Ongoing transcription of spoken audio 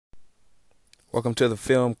Welcome to the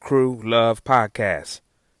Film Crew Love Podcast.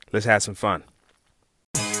 Let's have some fun.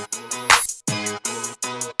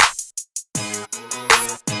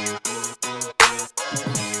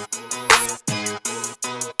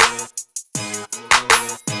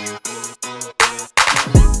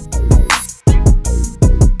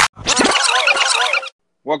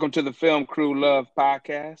 Welcome to the Film Crew Love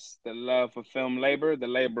Podcast, the love for film labor, the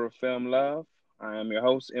labor of film love. I am your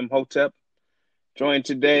host, Imhotep, joined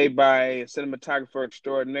today by cinematographer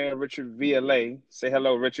extraordinaire, Richard Vialet. Say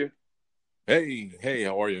hello, Richard. Hey,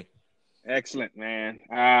 how are you? Excellent, man.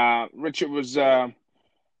 Richard was, he's a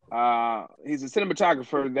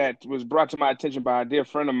cinematographer that was brought to my attention by a dear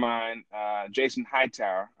friend of mine, Jason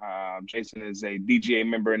Hightower. Jason is a DGA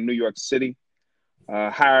member in New York City,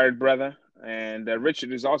 hired brother. And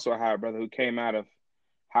Richard is also a hired brother who came out of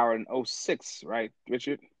Howard in 2006, right,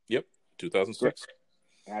 Richard? Yep, 2006.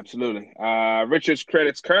 Absolutely. Richard's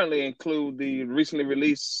credits currently include the recently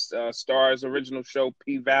released Starz original show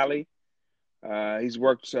P-Valley. He's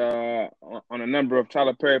worked on a number of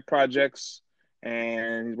Tyler Perry projects,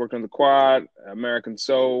 and he's worked on The Quad, American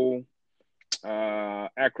Soul,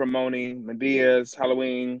 Acrimony, Medea's,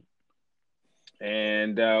 Halloween.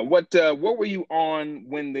 And what were you on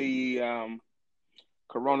when the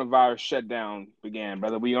coronavirus shutdown began,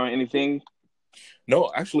 brother? Were you on anything? No,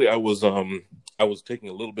 actually, I was taking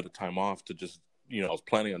a little bit of time off to just, I was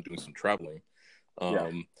planning on doing some traveling.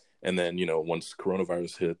 And then, once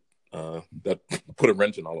coronavirus hit, that put a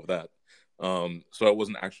wrench in all of that. So I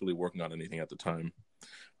wasn't actually working on anything at the time.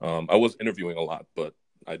 I was interviewing a lot, but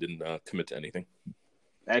I didn't commit to anything.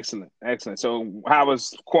 Excellent. So how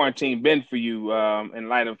has quarantine been for you in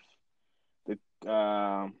light of the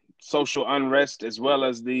social unrest as well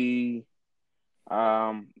as the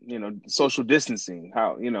social distancing?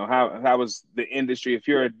 How was the industry? If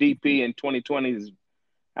you're a DP in 2020 is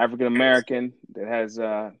African American that has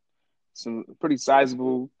some pretty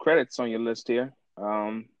sizable credits on your list here,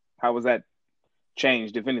 how was that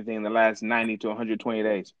changed, if anything, in the last 90 to 120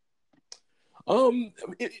 days?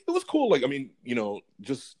 It was cool.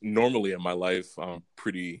 Just normally in my life, I'm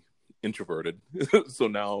pretty introverted. So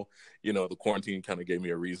now, the quarantine kind of gave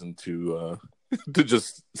me a reason to to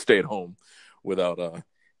just stay at home without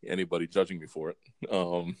anybody judging me for it.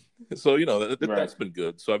 So that's been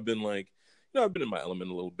good. So I've been I've been in my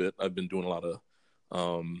element a little bit. I've been doing a lot of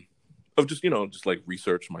just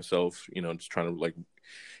research myself. Just trying to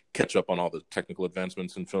catch up on all the technical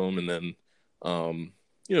advancements in film, and then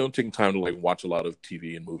taking time to watch a lot of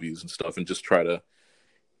TV and movies and stuff, and just try to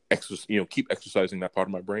keep exercising that part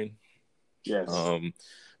of my brain. Yes.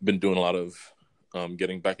 Been doing a lot of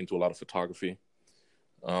getting back into a lot of photography.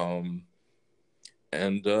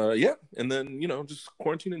 And then just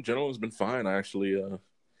quarantine in general has been fine. I actually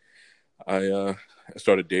I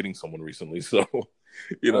started dating someone recently, so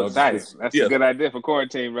that's a good idea for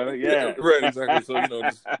quarantine, brother. Yeah. Right, exactly. So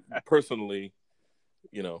just personally,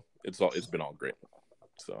 it's been all great.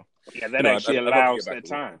 So that actually allows that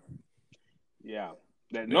time. Yeah.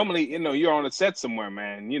 Normally, you're on a set somewhere,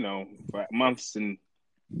 man, for months and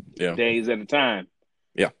days at a time.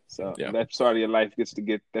 Yeah. So that part of your life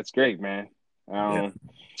that's great, man. All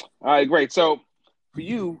right, great. So for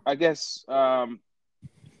you, I guess,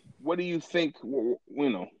 what do you think,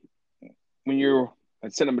 when you're a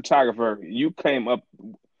cinematographer, you came up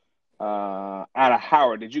out of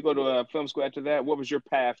Howard. Did you go to a film school after that? What was your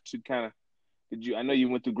path to kind of, I know you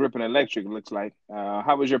went through Grip and Electric, it looks like.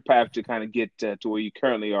 How was your path to kind of get to where you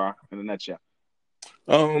currently are in a nutshell?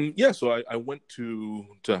 So I went to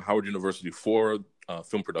Howard University for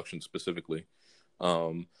film production specifically.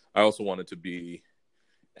 I also wanted to be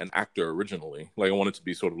an actor originally. I wanted to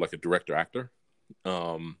be sort of like a director actor.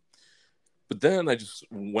 But then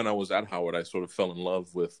when I was at Howard, I sort of fell in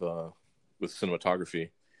love with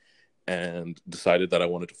cinematography and decided that I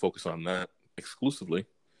wanted to focus on that exclusively.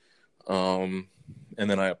 And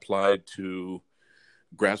then I applied to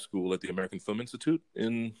grad school at the American Film Institute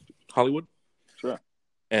in Hollywood. Sure.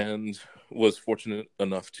 And was fortunate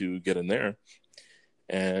enough to get in there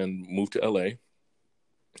and moved to LA.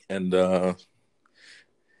 And,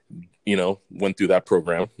 went through that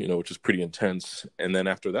program, which is pretty intense. And then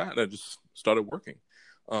after that, I just started working.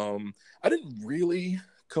 I didn't really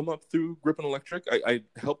come up through Grip and Electric. I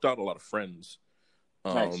helped out a lot of friends.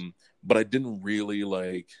 Nice. But I didn't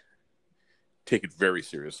really take it very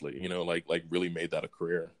seriously, really made that a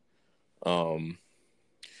career.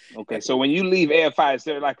 Okay, so when you leave AFI, is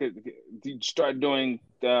there did you start doing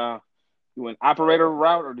you went operator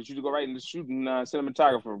route, or did you go right into shooting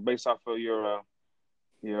cinematographer based off of your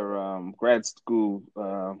grad school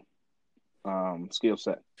skill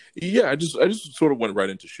set? Yeah, I just sort of went right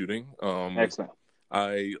into shooting. Excellent.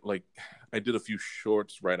 I like I did a few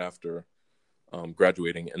shorts right after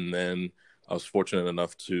graduating, and then I was fortunate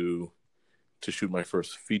enough to shoot my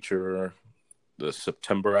first feature the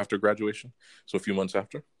September after graduation, so a few months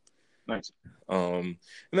after. Nice. And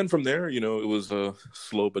then from there, it was a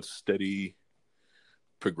slow but steady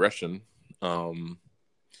progression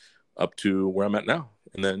up to where I'm at now.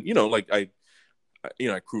 And then, I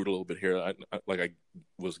crewed a little bit here. I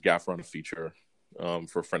was gaffer on a feature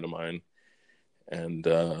for a friend of mine, and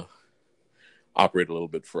operated a little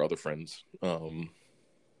bit for other friends.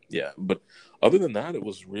 Yeah, but other than that, it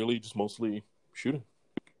was really just mostly shooting.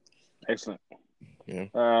 Excellent. Yeah.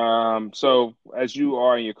 So as you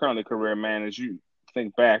are in your current career, man, as you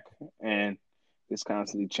think back and this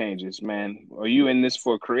constantly changes, man, are you in this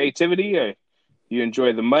for creativity, or you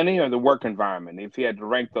enjoy the money or the work environment? If you had to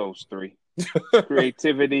rank those three,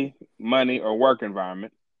 creativity, money, or work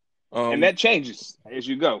environment, and um, that changes as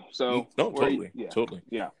you go. So, no, totally, yeah, totally.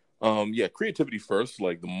 yeah, Yeah, creativity first.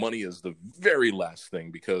 Like the money is the very last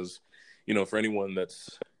thing because, for anyone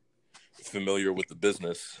that's familiar with the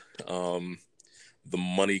business, the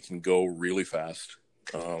money can go really fast.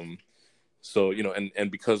 So,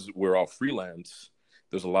 and because we're all freelance,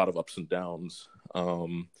 there's a lot of ups and downs.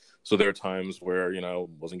 So there are times where, I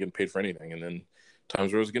wasn't getting paid for anything, and then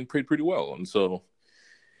times where I was getting paid pretty well. And so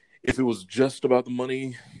if it was just about the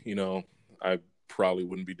money, I probably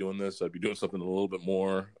wouldn't be doing this. I'd be doing something a little bit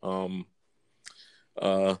more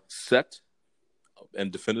set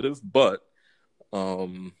and definitive. But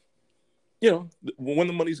when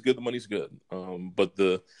the money's good, the money's good. But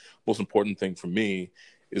the most important thing for me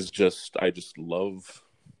is I just love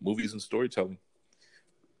movies and storytelling.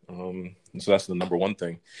 And so that's the number one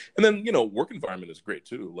thing. And then, work environment is great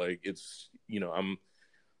too. Like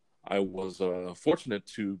I was fortunate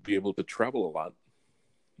to be able to travel a lot,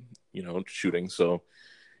 shooting. So,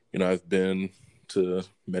 I've been to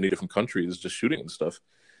many different countries just shooting and stuff.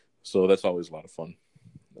 So that's always a lot of fun.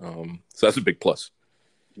 So that's a big plus.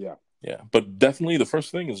 yeah. Yeah. But definitely the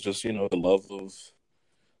first thing is just, the love of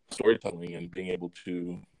storytelling and being able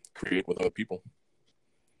to create with other people.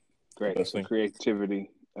 Great. So creativity,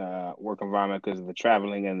 work environment because of the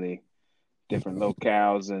traveling and the different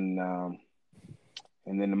locales, and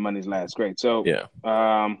then the money's last. Great. So, yeah.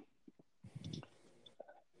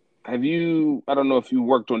 Have you? I don't know if you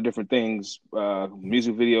worked on different things,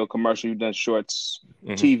 music video, commercial. You've done shorts,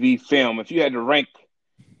 TV, film. If you had to rank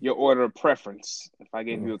your order of preference, if I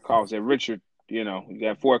gave you a call, say Richard, you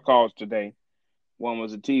got 4 calls today. One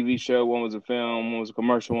was a TV show, one was a film, one was a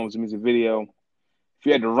commercial, one was a music video. If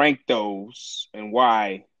you had to rank those and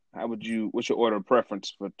why, how would you? What's your order of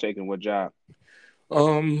preference for taking what job?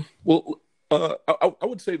 Well, I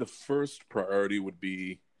would say the first priority would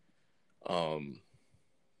be,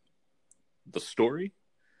 the story.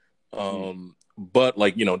 But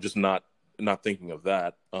just not thinking of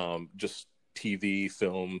that. Just TV,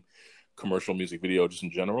 film, commercial, music video, just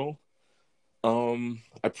in general.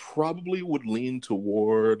 I probably would lean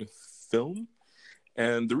toward film.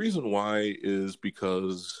 And the reason why is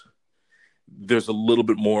because there's a little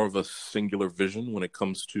bit more of a singular vision when it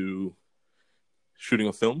comes to shooting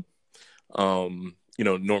a film.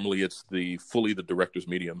 Normally it's fully the director's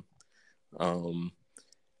medium.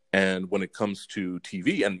 And when it comes to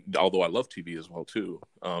TV, and although I love TV as well too,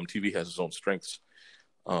 TV has its own strengths.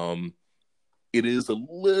 It is a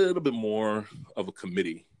little bit more of a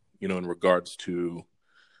committee, in regards to,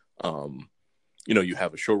 you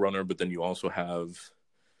have a showrunner, but then you also have,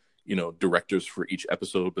 directors for each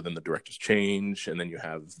episode, but then the directors change. And then you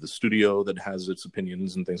have the studio that has its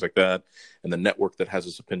opinions and things like that. And the network that has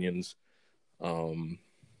its opinions.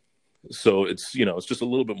 So it's, it's just a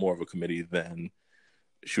little bit more of a committee than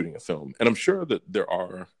shooting a film. And I'm sure that there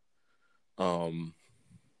are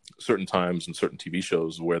certain times and certain TV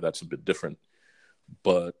shows where that's a bit different.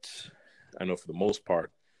 But I know for the most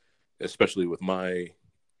part, especially with my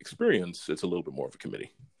experience, it's a little bit more of a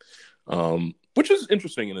committee, which is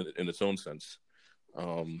interesting in its own sense.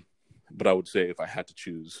 But I would say if I had to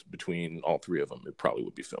choose between all 3 of them, it probably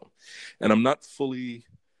would be film. And I'm not fully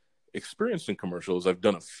experienced in commercials. I've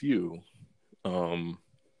done a few, and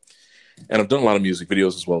I've done a lot of music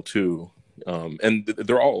videos as well too. And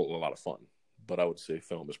they're all a lot of fun. But I would say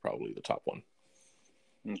film is probably the top one.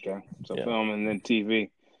 Okay, so film and then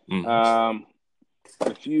TV. Mm-hmm.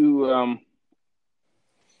 If you,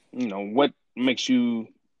 what makes you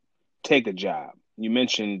take a job? You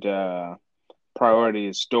mentioned priority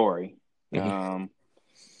is story. Mm-hmm.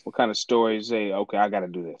 What kind of stories say, okay, I got to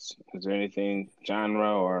do this? Is there anything,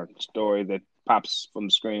 genre or story that pops from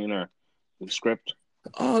the screen or the script?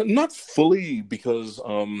 Not fully, because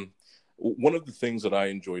one of the things that I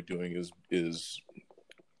enjoy doing is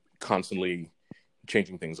constantly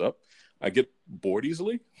changing things up. I get bored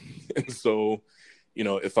easily, and so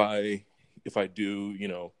if I do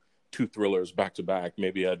two thrillers back to back,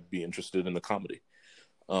 maybe I'd be interested in a comedy.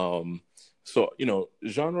 Um, so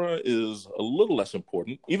genre is a little less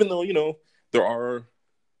important, even though there are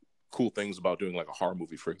cool things about doing like a horror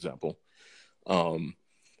movie, for example, um,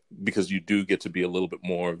 because you do get to be a little bit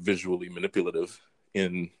more visually manipulative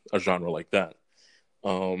in a genre like that.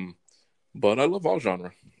 Um, but I love all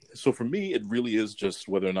genre. So for me, it really is just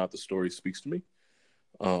whether or not the story speaks to me,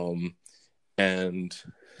 um, and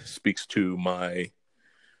speaks to my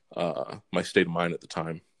state of mind at the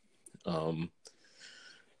time. Um,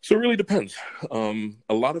 so it really depends.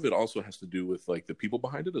 A lot of it also has to do with like the people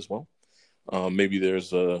behind it as well. Maybe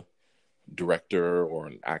there's a director or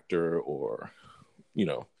an actor or you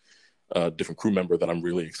know a different crew member that I'm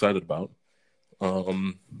really excited about.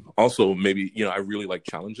 Also, maybe I really like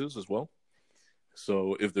challenges as well.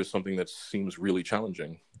 So if there's something that seems really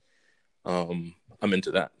challenging, I'm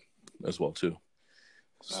into that as well too.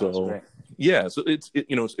 That's So great. yeah, so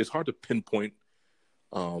it's hard to pinpoint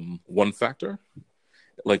one factor.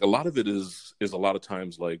 Like a lot of it is a lot of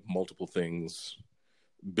times like multiple things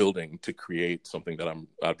building to create something that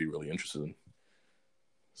I'd be really interested in.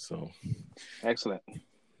 So Excellent.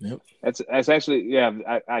 yep. That's actually,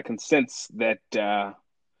 yeah. I can sense that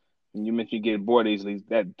when you mentioned you get bored easily,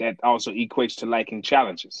 that also equates to liking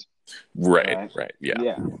challenges, Right, right? right. Yeah.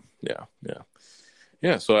 Yeah. Yeah. Yeah.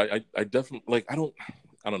 Yeah. So I definitely like I don't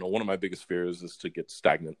know, one of my biggest fears is to get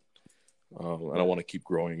stagnant. And I want to keep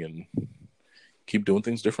growing and keep doing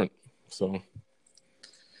things different. So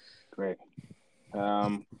Great.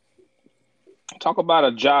 Um, Talk about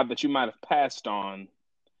a job that you might have passed on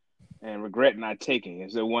and regret not taking.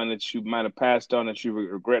 Is there one that you might have passed on that you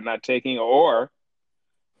regret not taking, or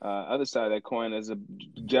other side of that coin is a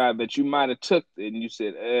job that you might have took and you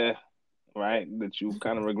said, right, that you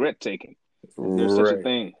kind of regret taking? If there's such a right.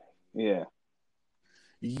 thing, yeah,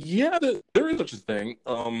 Yeah, there is such a thing.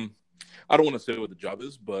 I don't want to say what the job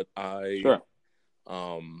is, but sure.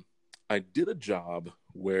 um I did a job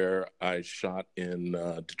where I shot in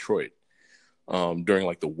Detroit during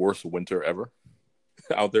like the worst winter ever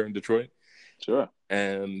out there in Detroit, Sure.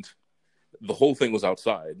 and the whole thing was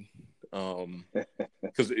outside.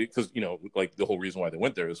 Because like the whole reason why they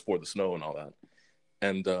went there is for the snow and all that,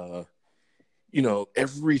 and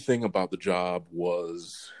everything about the job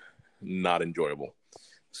was not enjoyable.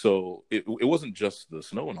 So it wasn't just the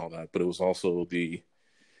snow and all that, but it was also the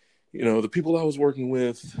people I was working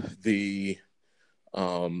with. The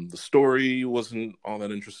story wasn't all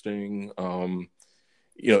that interesting.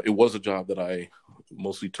 It was a job that I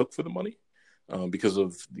mostly took for the money, because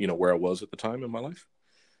of where I was at the time in my life.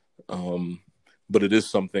 Um, but it is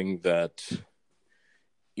something that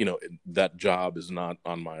that job is not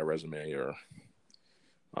on my resume or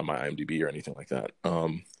on my IMDb or anything like that.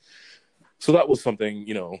 So that was something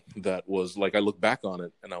that was like I look back on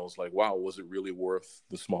it and I was like, wow, was it really worth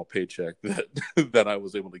the small paycheck that that I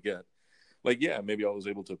was able to get? Like, yeah, maybe I was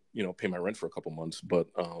able to pay my rent for a couple months, but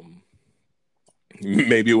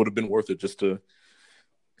maybe it would have been worth it just to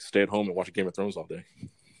stay at home and watch Game of Thrones all day.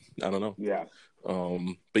 I don't know. Yeah.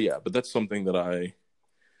 But yeah, but that's something that I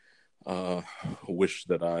wish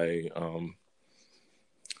that I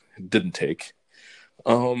didn't take.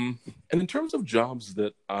 And in terms of jobs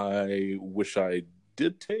that I wish I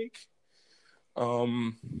did take,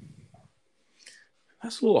 um,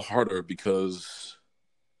 that's a little harder because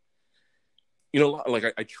like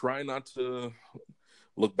I try not to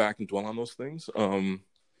look back and dwell on those things.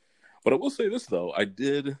 But I will say this though, I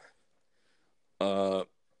did uh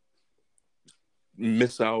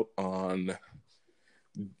miss out on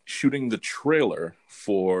shooting the trailer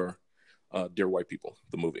for Dear White People,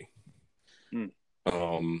 the movie. Mm.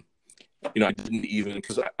 Um, I didn't even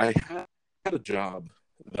because I had a job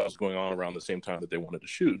that was going on around the same time that they wanted to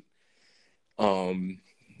shoot. And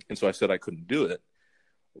so I said I couldn't do it.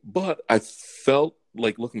 But I felt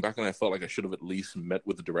like looking back on it, I felt like I should have at least met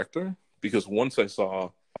with the director because once I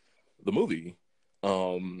saw the movie,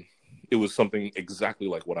 it was something exactly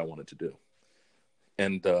like what I wanted to do.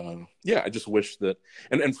 And yeah, I just wish that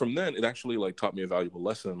and from then it actually like taught me a valuable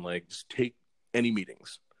lesson, like just take any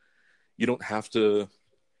meetings. You don't have to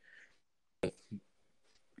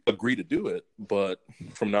agree to do it, but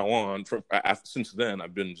from now on, since then,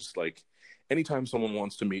 I've been just like, anytime someone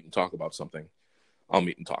wants to meet and talk about something, I'll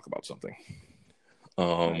meet and talk about something.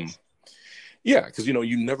 Nice. Yeah, because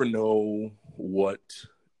you never know what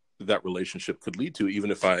that relationship could lead to,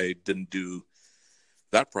 even if I didn't do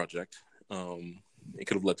that project. it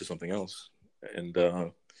could have led to something else. And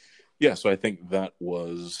yeah, so I think that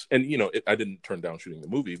was, and I didn't turn down shooting the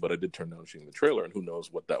movie, but I did turn down shooting the trailer, and who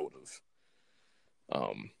knows what that would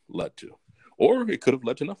have led to, or it could have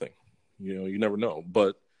led to nothing. You never know.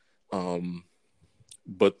 But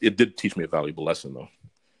it did teach me a valuable lesson, though.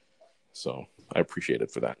 So I appreciate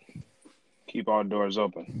it for that. Keep all doors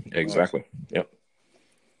open. Exactly. Yep.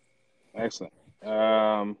 Excellent.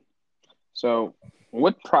 So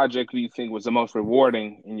what project do you think was the most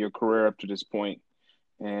rewarding in your career up to this point?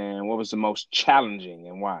 And what was the most challenging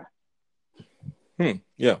and why?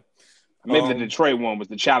 Yeah. Maybe the Detroit one was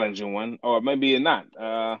the challenging one, or maybe it not.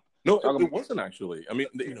 No, it wasn't actually. I mean,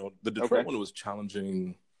 the Detroit one was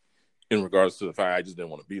challenging in regards to the fact I just didn't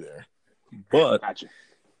want to be there. But Gotcha.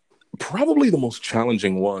 Probably the most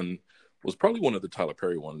challenging one was probably one of the Tyler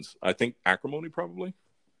Perry ones. I think Acrimony, probably.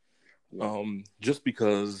 Yeah. Just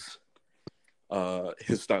because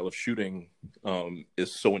his style of shooting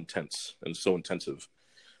is so intense and so intensive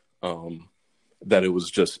that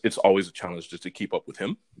it's always a challenge just to keep up with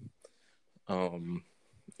him.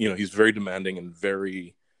 He's very demanding and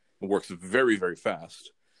works very, very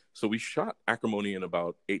fast. So we shot Acrimony in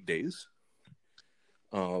about 8 days,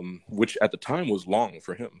 which at the time was long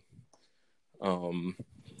for him.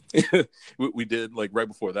 We did, like, right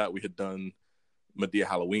before that, we had done Madea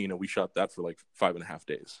Halloween, and we shot that for like 5.5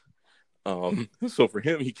 days. So for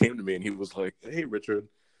him, he came to me and he was like, "Hey, Richard,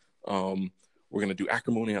 we're going to do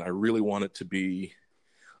Acrimony, and I really want it to be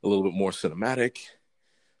a little bit more cinematic.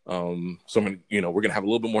 So we're going to have a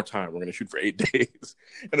little bit more time. We're going to shoot for 8 days."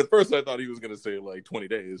 And at first I thought he was going to say like 20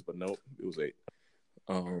 days, but nope, it was 8.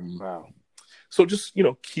 Wow. So just,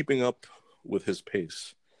 keeping up with his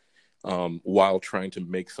pace, while trying to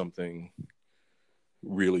make something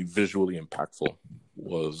really visually impactful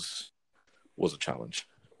was a challenge.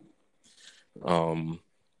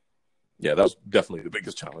 Yeah, that was definitely the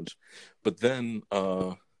biggest challenge. But then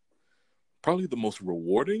probably the most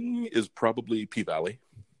rewarding is probably P-Valley,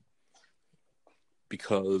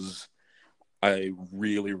 because I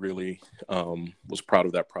really, really was proud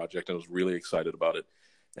of that project, and I was really excited about it,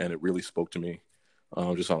 and it really spoke to me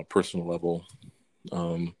just on a personal level,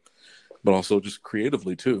 but also just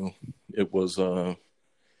creatively too. It was one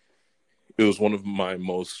of my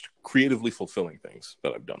most creatively fulfilling things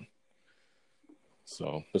that I've done.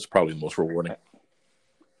 So that's probably the most rewarding.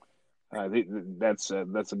 That's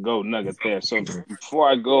a gold nugget there. So before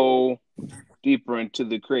I go deeper into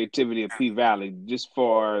the creativity of P-Valley, just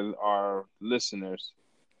for our listeners,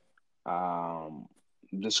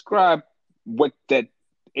 describe what that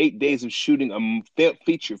 8 days of shooting a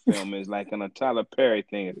feature film is like on a Tyler Perry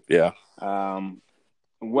thing. Yeah.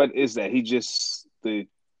 What is that?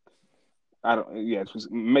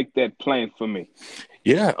 Make that plain for me.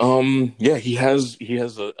 Yeah. He has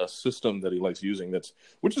a system that he likes using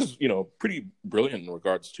which is, pretty brilliant in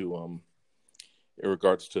regards to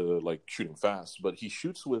like shooting fast, but he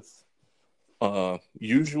shoots with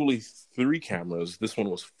usually 3 cameras. This one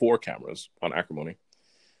was 4 cameras on Acrimony.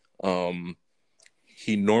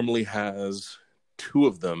 He normally has 2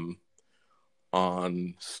 of them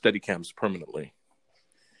on Steadicams permanently,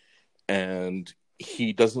 and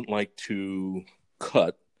he doesn't like to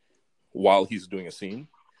cut while he's doing a scene.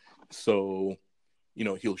 So,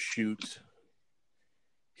 he'll shoot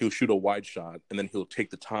a wide shot, and then he'll take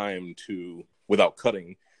the time without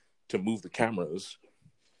cutting, to move the cameras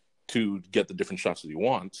to get the different shots that he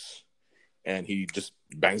wants. And he just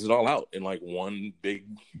bangs it all out in like one big,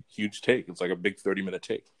 huge take. It's like a big 30-minute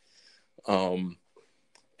take. And,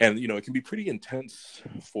 it can be pretty intense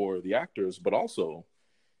for the actors, but also,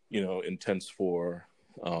 intense for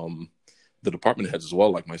the department heads as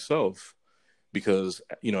well, like myself, because,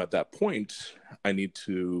 at that point, I need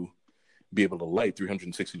to be able to light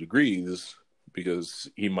 360 degrees, because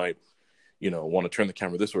he might, want to turn the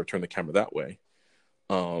camera this way or turn the camera that way.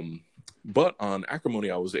 But on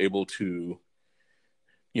Acrimony, I was able to,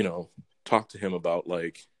 talk to him about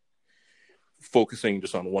like focusing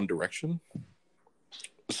just on one direction,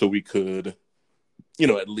 so we could,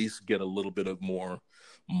 at least get a little bit of more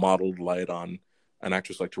modeled light on an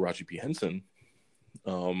actress like Taraji P. Henson.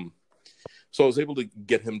 So I was able to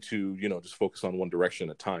get him to, just focus on one direction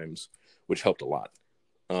at times, which helped a lot.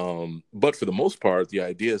 But for the most part, the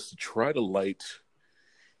idea is to try to light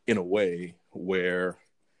in a way where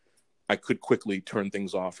I could quickly turn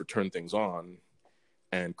things off or turn things on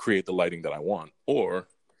and create the lighting that I want. Or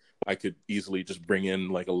I could easily just bring in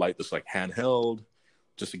like a light that's like handheld,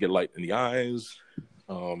 just to get light in the eyes.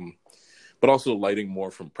 But also lighting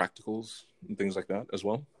more from practicals and things like that as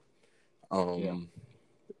well.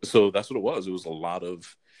 So that's what it was. It was a lot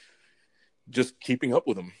of just keeping up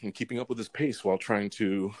with him and keeping up with his pace while trying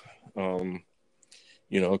to,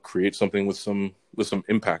 create something with some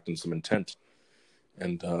impact and some intent.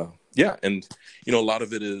 And and a lot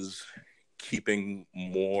of it is having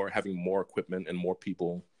more equipment and more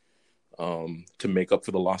people to make up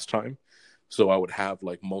for the lost time. So I would have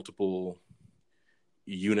like multiple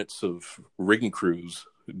units of rigging crews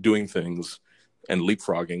doing things and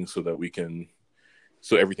leapfrogging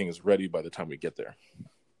so everything is ready by the time we get there.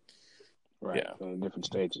 Right. Yeah. So different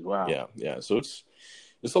stages. Wow. Yeah. So it's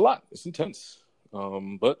a lot. It's intense.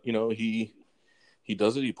 But he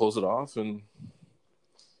does it. He pulls it off, and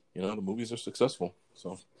the movies are successful.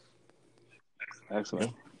 So excellent.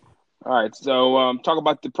 Yeah. All right. So talk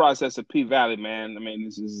about the process of P-Valley, man. I mean,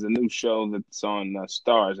 this is a new show that's on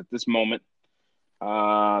Starz at this moment.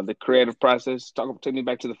 The creative process. Take me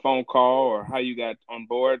back to the phone call or how you got on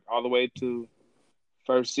board all the way to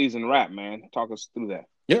first season wrap, man. Talk us through that.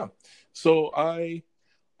 Yeah. So I'd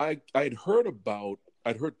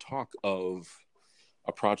heard talk of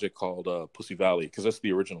a project called Pussy Valley, because that's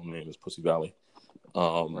the original name is Pussy Valley.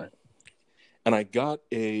 Right. And I got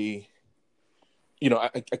I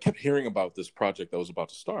kept hearing about this project that was about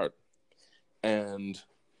to start, and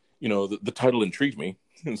the title intrigued me,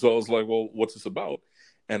 and so I was like, well, what's this about?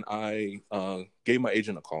 And I gave my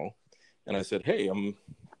agent a call, and I said, hey,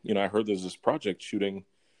 I heard there's this project shooting,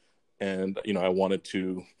 and I wanted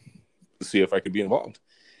to see if I could be involved.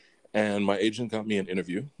 And my agent got me an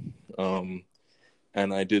interview,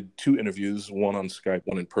 and I did 2 interviews, one on Skype,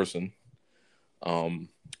 one in person,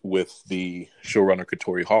 with the showrunner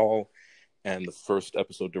Katori Hall and the first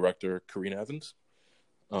episode director Karina Evans.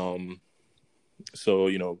 So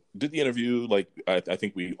did the interview. Like I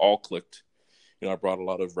think we all clicked. I brought a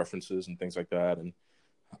lot of references and things like that, and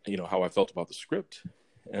how I felt about the script,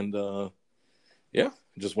 and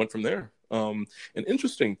just went from there. An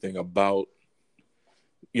interesting thing about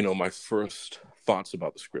my first thoughts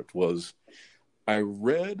about the script was I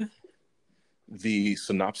read the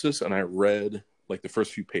synopsis and I read like the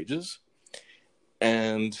first few pages,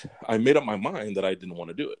 and I made up my mind that I didn't want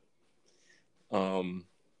to do it.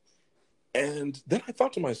 And then I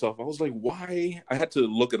thought to myself, I was like, why? I had to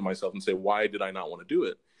look at myself and say, why did I not want to do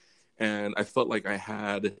it? And I felt like I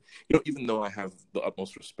had, even though I have the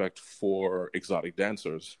utmost respect for exotic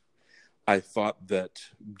dancers, I thought that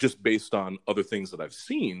just based on other things that I've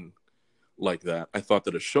seen like that, I thought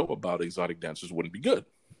that a show about exotic dancers wouldn't be good.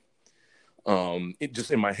 It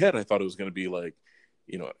just in my head, I thought it was going to be like,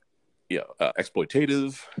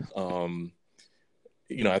 exploitative.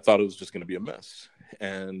 I thought it was just going to be a mess.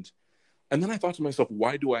 And then I thought to myself,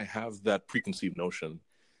 why do I have that preconceived notion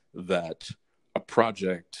that a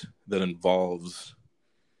project that involves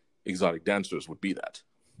exotic dancers would be that?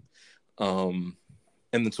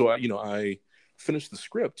 And then so I finished the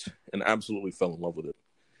script and absolutely fell in love with it.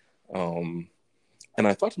 And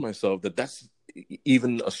I thought to myself that that's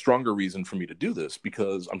even a stronger reason for me to do this,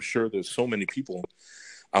 because I'm sure there's so many people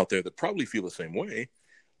out there that probably feel the same way,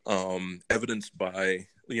 evidenced by,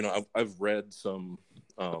 I've read some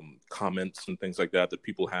comments and things like that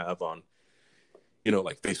people have on,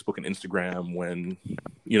 like Facebook and Instagram when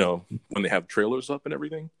they have trailers up and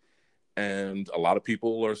everything. And a lot of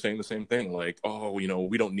people are saying the same thing, like, oh, we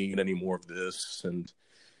don't need any more of this. And,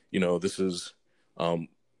 this is,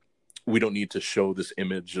 we don't need to show this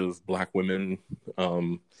image of Black women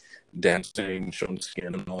dancing, showing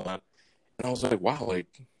skin and all that. And I was like, wow, like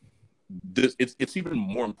this, it's even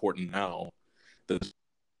more important now that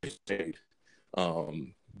this stayed,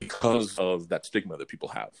 because of that stigma that people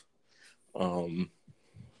have. And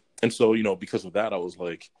so, because of that, I was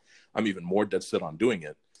like, I'm even more dead set on doing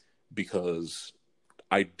it, because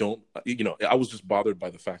I don't, I was just bothered by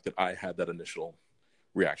the fact that I had that initial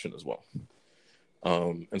reaction as well.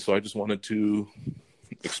 And so I just wanted to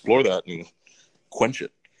explore that and quench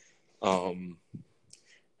it.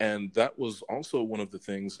 And that was also one of the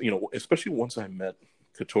things, especially once I met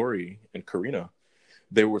Katori and Karina,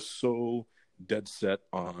 they were so dead set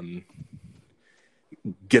on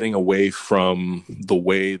getting away from the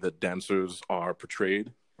way that dancers are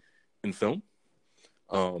portrayed in film.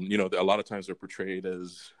 A lot of times they're portrayed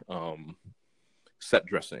as set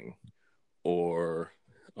dressing or,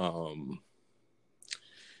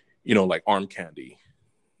 like arm candy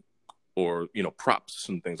or, props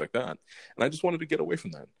and things like that. And I just wanted to get away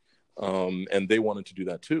from that. And they wanted to do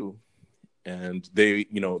that too. And they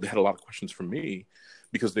had a lot of questions from me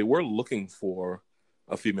because they were looking for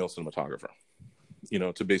a female cinematographer,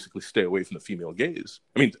 to basically stay away from the female gaze.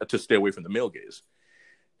 I mean, to stay away from the male gaze.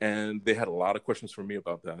 And they had a lot of questions for me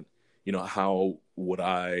about that. How would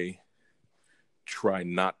I try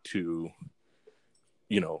not to,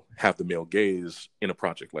 have the male gaze in a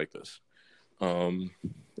project like this. And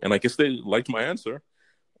I guess they liked my answer.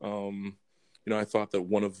 I thought that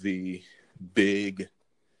one of the big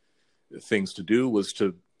things to do was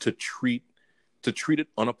to treat it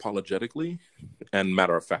unapologetically and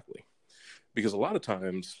matter of factly, because a lot of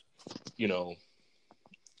times,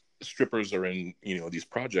 strippers are in these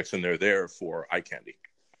projects and they're there for eye candy,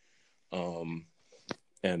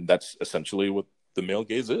 and that's essentially what the male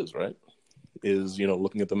gaze is, right? Is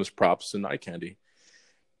looking at them as props and eye candy.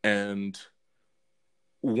 And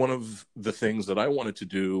one of the things that I wanted to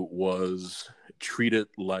do was treat it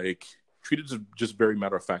just very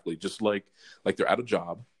matter of factly, just like they're at a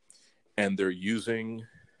job and they're using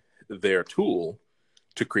their tool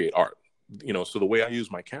to create art. So the way I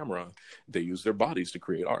use my camera, they use their bodies to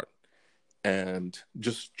create art. And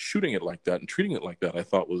just shooting it like that and treating it like that, I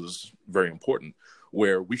thought was very important,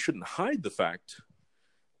 where we shouldn't hide the fact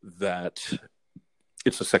that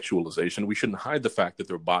it's a sexualization. We shouldn't hide the fact that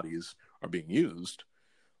their bodies are being used,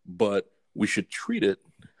 but we should treat it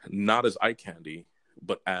not as eye candy,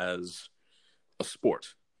 but as a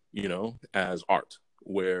sport, as art,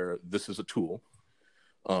 where this is a tool,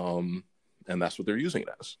 and that's what they're using it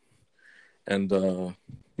as. And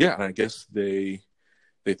I guess they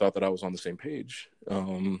thought that I was on the same page,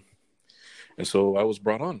 and so I was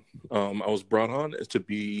brought on. I was brought on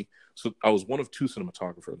so I was one of two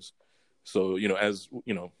cinematographers. So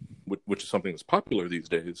which is something that's popular these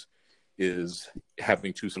days, is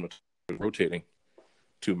having two cinematographers rotating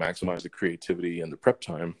to maximize the creativity and the prep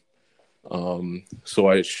time. So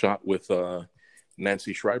I shot with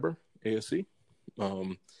Nancy Schreiber, ASC,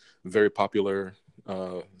 very popular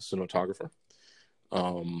cinematographer,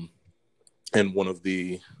 and one of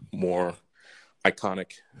the more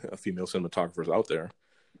iconic female cinematographers out there.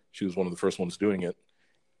 She was one of the first ones doing it.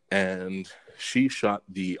 And she shot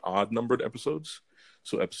the odd numbered episodes.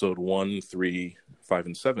 So episode 1, 3, 5,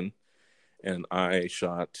 and 7. And I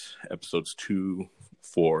shot episodes 2,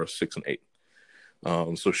 4, 6, and 8.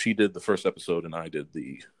 So she did the first episode and I did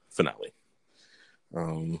the finale.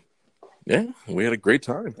 We had a great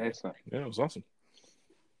time. Excellent. Yeah, it was awesome.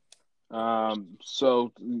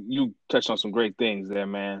 So you touched on some great things there,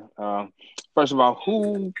 man. First of all,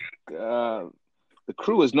 the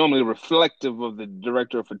crew is normally reflective of the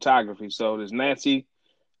director of photography. So there's Nancy,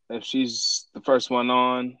 if she's the first one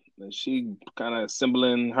on, is she kind of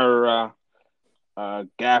assembling her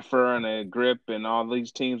gaffer and a grip and all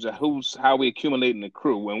these teams? How we accumulating the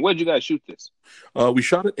crew? And where'd you guys shoot this? We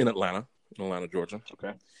shot it in Atlanta, Georgia.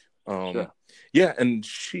 Okay. Sure. Yeah, and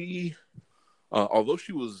she, although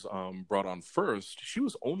she was brought on first, she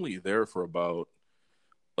was only there for about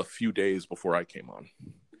a few days before I came on.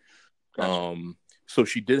 Gotcha. So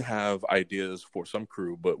she did have ideas for some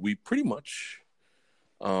crew, but we pretty much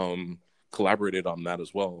collaborated on that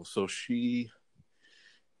as well. So she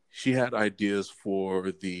had ideas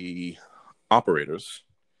for the operators,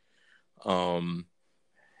 and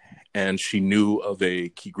she knew of a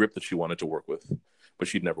key grip that she wanted to work with, but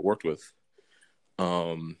she'd never worked with.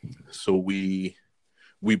 So we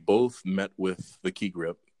both met with the key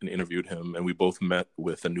grip and interviewed him, and we both met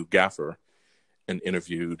with a new gaffer and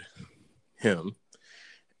interviewed him.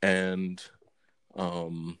 And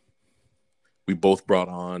we both brought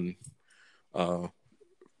on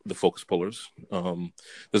the focus pullers.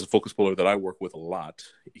 There's a focus puller that I work with a lot.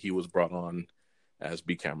 He was brought on as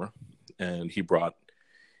B camera, and he brought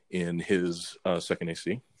in his second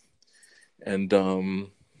AC. And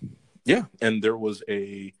and there was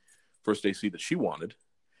a first AC that she wanted,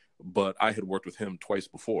 but I had worked with him twice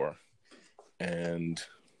before and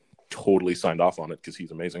totally signed off on it because he's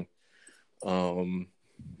amazing.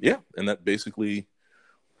 And that basically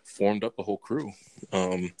formed up the whole crew.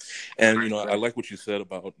 And I like what you said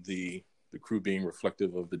about the crew being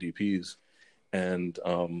reflective of the DPs, and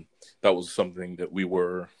that was something that we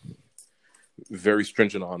were very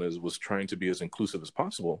stringent on, was trying to be as inclusive as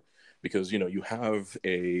possible, because you have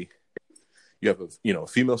a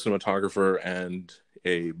female cinematographer and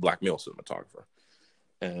a black male cinematographer,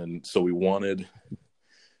 and so we wanted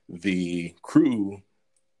the crew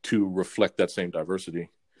to reflect that same diversity.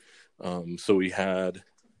 So we had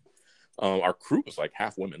our crew was like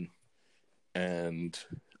half women, and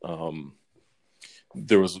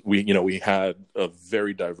we had a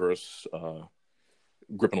very diverse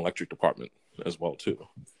grip and electric department as well too.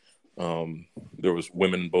 There was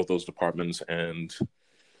women in both those departments, and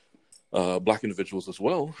black individuals as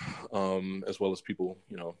well as people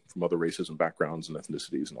from other races and backgrounds and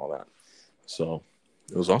ethnicities and all that. So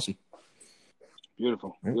it was awesome.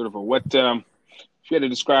 Beautiful. What if you had to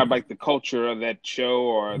describe like the culture of that show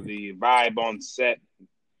or the vibe on set,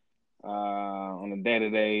 on a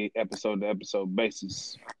day-to-day, episode-to-episode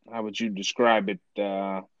basis. How would you describe it?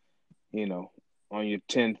 On your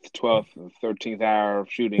 10th, 12th, or 13th hour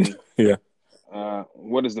of shooting. Yeah.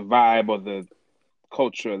 What is the vibe or the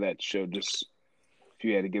culture of that show? Just if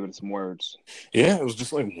you had to give it some words. Yeah, it was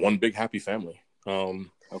just like one big happy family.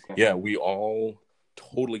 Okay. Yeah, we all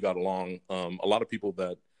totally got along. A lot of people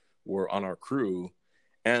that were on our crew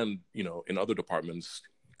and, in other departments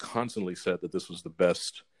constantly said that this was the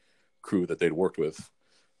best crew that they'd worked with.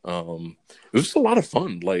 It was just a lot of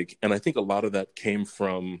fun. And I think a lot of that came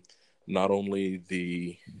from not only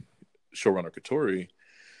the showrunner Katori,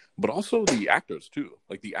 but also the actors too.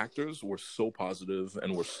 Like the actors were so positive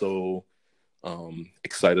and were so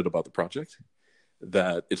excited about the project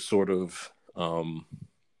that it sort of,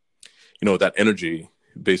 that energy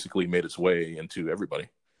basically made its way into everybody.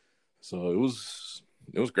 So it was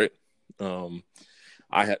great. I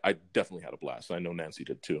definitely had a blast. I know Nancy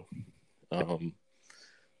did too. So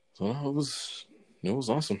it was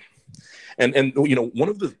awesome. And one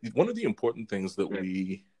of the important things that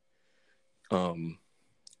we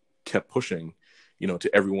kept pushing, to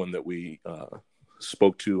everyone that we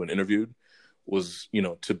spoke to and interviewed was,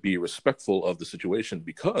 to be respectful of the situation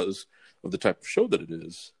because of the type of show that it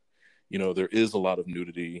is. There is a lot of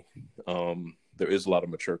nudity. There is a lot of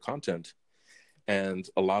mature content. And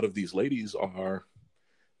a lot of these ladies are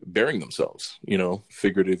bearing themselves,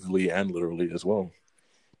 figuratively and literally as well.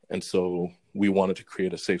 And so we wanted to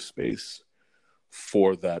create a safe space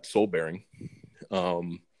for that soul bearing.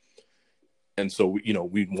 And so,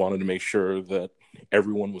 we wanted to make sure that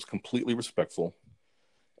everyone was completely respectful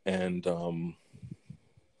and,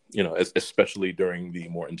 especially during the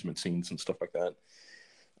more intimate scenes and stuff like that.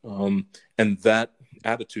 And that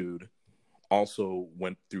attitude also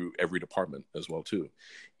went through every department as well too,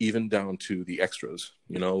 even down to the extras.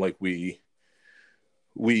 We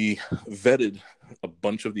vetted a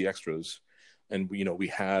bunch of the extras, and we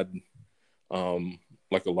had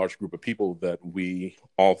like a large group of people that we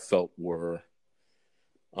all felt were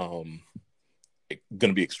going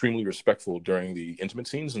to be extremely respectful during the intimate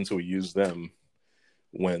scenes, and so we used them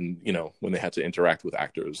when they had to interact with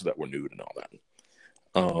actors that were nude and all that.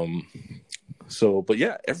 But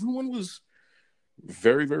yeah, everyone was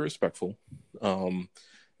very, very respectful.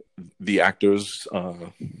 The actors,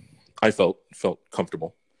 I felt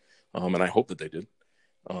comfortable, and I hope that they did.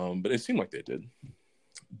 But it seemed like they did.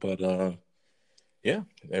 But yeah,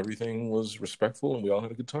 everything was respectful, and we all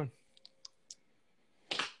had a good time.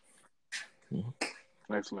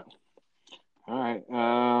 Excellent. All right.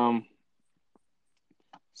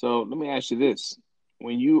 So let me ask you this: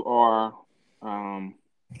 when you are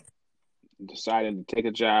deciding to take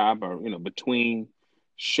a job, or between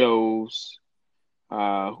shows,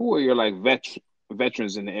 who are your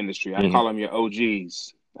veterans in the industry? I call them your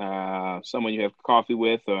OGs. Someone you have coffee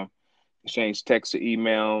with or exchange texts or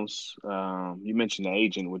emails. You mentioned the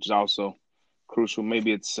agent, which is also crucial.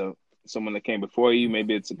 Maybe it's someone that came before you.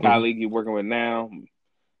 Maybe it's a colleague you're working with now.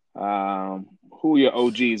 Who are your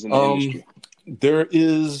OGs in the industry?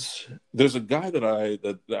 There's a guy there's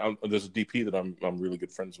a DP that I'm really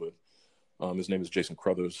good friends with. His name is Jason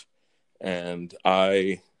Crothers, and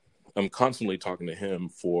I'm constantly talking to him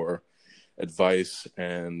for advice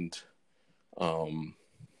and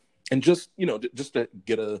just to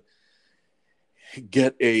get a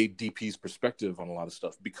DP's perspective on a lot of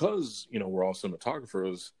stuff, because we're all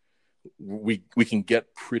cinematographers. We can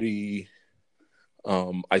get pretty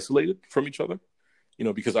isolated from each other,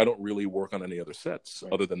 because I don't really work on any other sets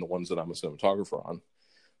other than the ones that I'm a cinematographer on.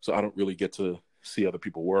 So I don't really get to see other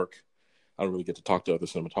people work. I don't really get to talk to other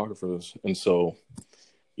cinematographers. And so,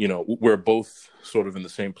 we're both sort of in the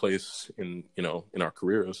same place in our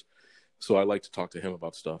careers. So I like to talk to him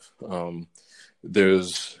about stuff.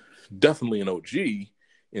 There's definitely an OG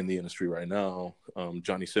in the industry right now,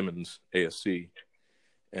 Johnny Simmons, ASC.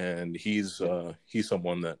 And he's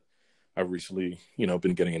someone that I've recently,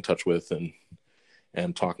 been getting in touch with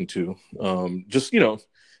and talking to, just,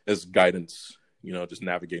 as guidance, just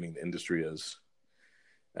navigating the industry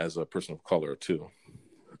as a person of color too,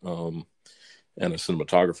 and a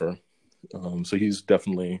cinematographer. So he's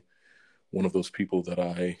definitely one of those people that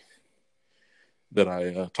I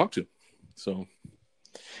talk to. So,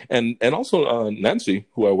 and also Nancy,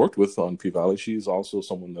 who I worked with on P-Valley, she's also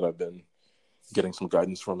someone that I've been getting some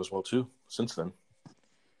guidance from as well too since then.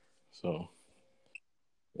 So,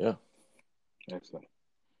 yeah. Excellent.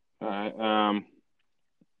 All right.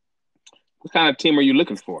 What kind of team are you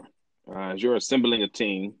looking for? As you're assembling a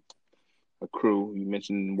team, a crew, you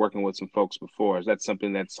mentioned working with some folks before. Is that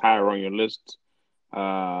something that's higher on your list?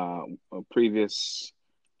 A previous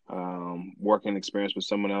working experience with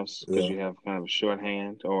someone else because Yeah. you have kind of a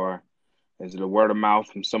shorthand, or is it a word of mouth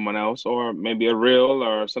from someone else, or maybe a reel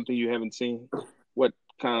or something you haven't seen? What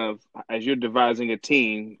kind of, as you're devising a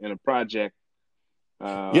team in a project, Yeah,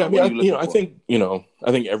 I mean, what are you looking I for? think,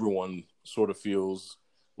 I think everyone sort of feels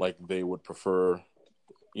like they would prefer,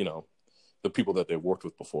 you know, the people that they've worked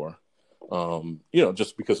with before,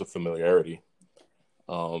 just because of familiarity.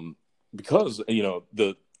 Um, because,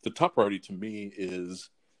 the top priority to me is,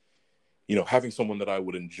 having someone that I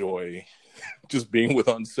would enjoy just being with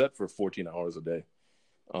on set for 14 hours a day,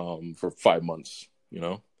 for 5 months,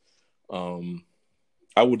 Um,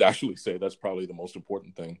 I would actually say that's probably the most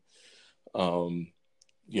important thing. Um,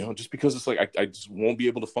 just because it's like I just won't be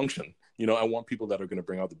able to function. I want people that are going to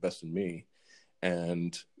bring out the best in me,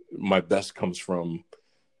 and my best comes from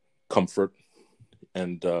comfort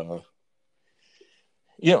and and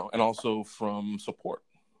also from support.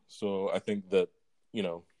 So I think that you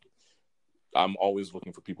know I'm always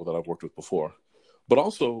looking for people that I've worked with before, but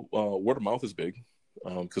also word of mouth is big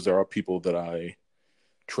because there are people that I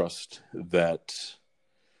trust that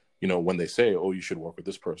when they say, "Oh, you should work with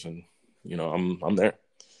this person," I'm there.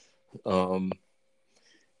 Um,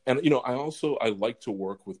 and I like to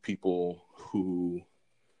work with people who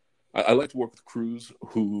I like to work with crews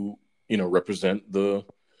who represent the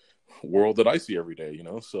world that I see every day.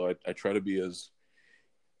 So I try to be as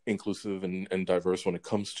inclusive and diverse when it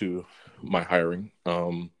comes to my hiring.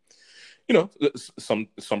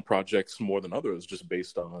 Some projects more than others just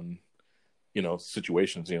based on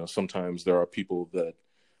situations. Sometimes there are people that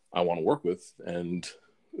I want to work with and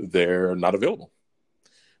they're not available,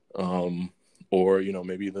 or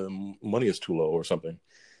maybe the money is too low or something,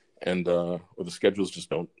 and or the schedules just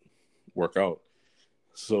don't work out.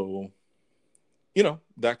 So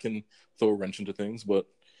that can throw a wrench into things, but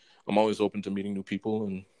I'm always open to meeting new people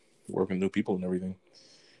and working with new people and everything.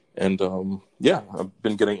 And yeah, I've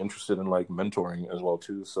been getting interested in like mentoring as well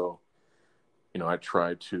too. So I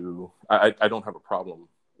try to. I don't have a problem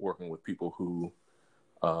working with people who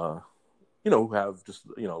who have just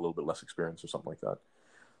a little bit less experience or something like that.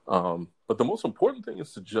 But the most important thing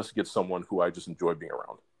is to just get someone who I just enjoy being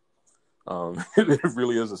around. It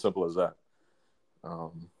really is as simple as that.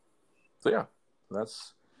 Um, so yeah,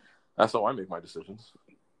 that's how I make my decisions.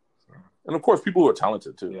 And of course, people who are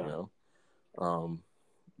talented too. Yeah.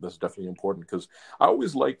 That's definitely important because I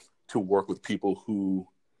always like to work with people who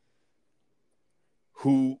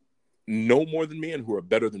know more than me and who are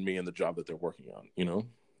better than me in the job that they're working on.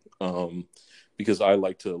 Because I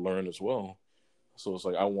like to learn as well. So it's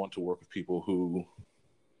like I want to work with people who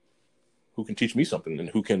can teach me something and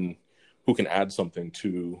who can add something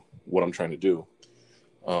to what I'm trying to do.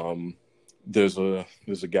 There's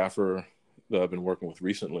a gaffer that I've been working with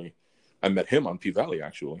recently. I met him on P Valley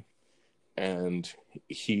actually, and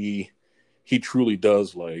he truly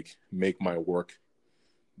does like make my work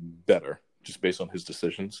better just based on his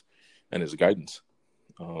decisions and his guidance.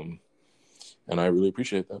 And I really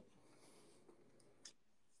appreciate that.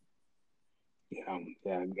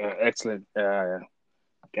 Excellent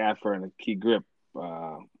gaffer and a key grip.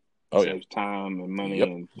 Uh, Oh yeah. Saves time and money Yep.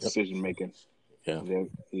 and Yep. decision making. Yeah.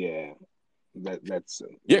 Yeah, that's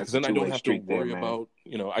Yeah, because that's a then I don't two-way have to street there, worry man. about,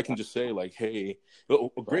 I can just say like, hey, a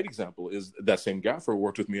great Right. example is that same gaffer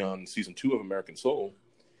worked with me on season 2 of American Soul.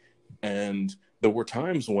 And there were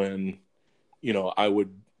times when, I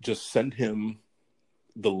would just send him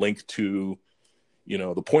the link to,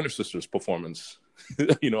 the Pointer Sisters performance,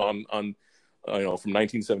 on from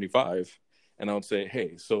 1975. And I would say,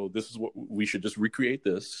 hey, so this is what we should just recreate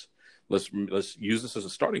this. Let's use this as a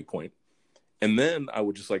starting point. And then I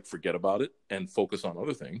would just like forget about it and focus on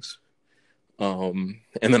other things. And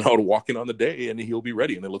then I would walk in on the day and he'll be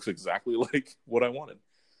ready and it looks exactly like what I wanted.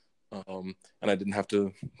 And I didn't have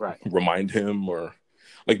to Right. remind him, or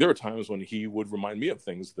like there were times when he would remind me of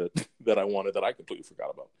things that I wanted that I completely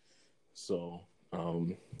forgot about. So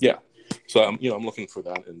yeah, so I'm looking for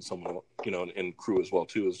that in someone, in crew as well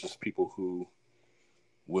too, is just people who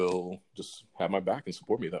will just have my back and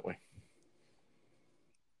support me that way.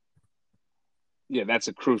 Yeah, that's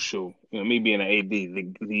a crucial. Me being an AD,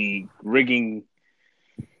 the rigging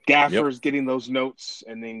Yep. gaffers, getting those notes,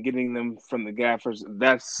 and then getting them from the gaffers. Yeah.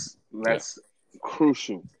 That's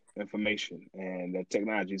crucial information, and the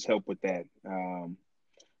technologies help with that.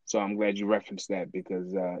 So I'm glad you referenced that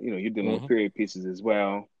because you're dealing with Mm-hmm. period pieces as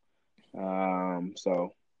well.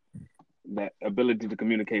 So that ability to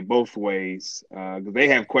communicate both ways, because they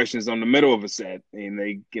have questions on the middle of a set, and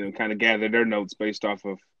they kind of gather their notes based off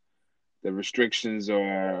of the restrictions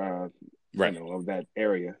or Right. of that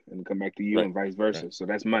area, and come back to you Right. and vice Right. versa. So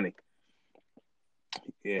that's money.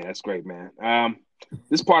 Yeah, that's great, man.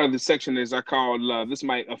 This part of the section is I call this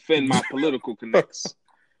might offend my political connects.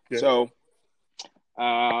 Yeah. So,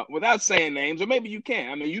 without saying names, or maybe you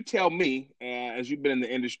can. I mean, you tell me, as you've been in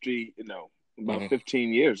the industry, about Hmm.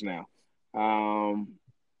 15 years now.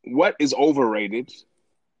 What is overrated?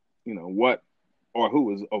 What or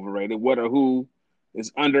who is overrated? What or who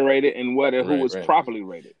is underrated? And what or who Right, is right. properly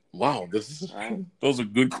rated? Wow, this is All right. those are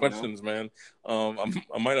good You know. questions, man.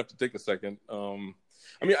 I might have to take a second.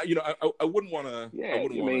 I mean, I wouldn't want to. I Yeah.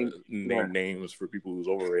 wouldn't I want mean, to go name ahead. names for people who's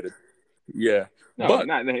overrated. Yeah, No, but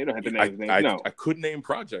not you don't have to I name names. I No, I could name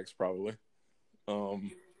projects probably.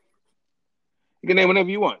 Um, you can name whatever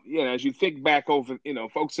you want. As you think back over,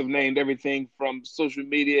 folks have named everything from social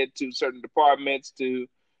media to certain departments to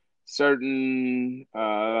certain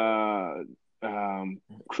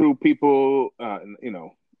crew people.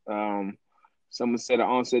 Someone said an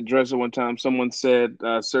onset dresser one time. Someone said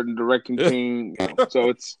a certain directing team. So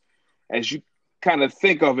it's as you kind of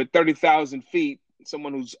think of it, 30,000 feet.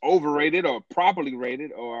 Someone who's overrated or properly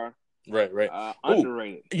rated or right, right. Oh,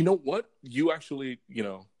 underrated. you know what? You actually,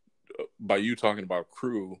 by you talking about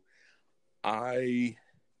crew, I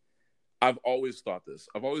I've always thought this.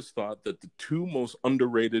 I've always thought that the two most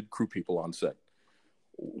underrated crew people on set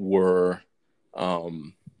were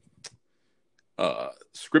um,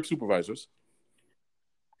 script supervisors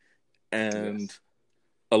and Yes.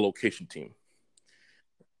 a location team.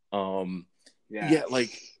 Um, yeah,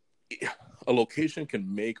 like Yes. a location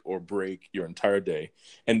can make or break your entire day,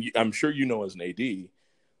 and I'm sure as an AD,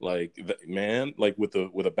 like man, like with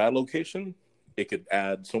a bad location, it could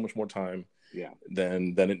add so much more time Yeah.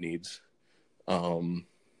 than it needs. Um,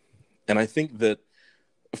 and I think that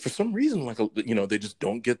for some reason, like they just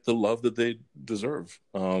don't get the love that they deserve.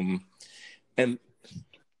 And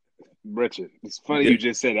Richard, it's funny yeah, you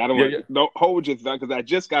just said that. I don't yeah, want yeah. don't hold your thought because I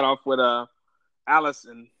just got off with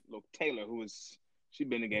Allison Taylor, who is she's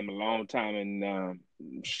been in the game a long time, and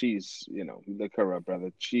she's look her up,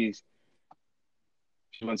 brother. She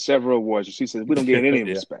won several awards, and she says we don't get any Yeah.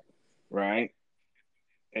 respect, right?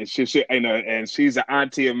 And she and she's an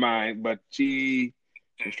auntie of mine, but she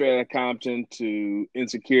from Straight Outta Compton to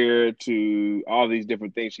Insecure to all these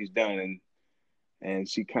different things she's done, and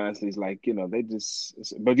she constantly is like, they just.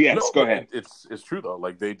 But yes, No, go but ahead. it's true though.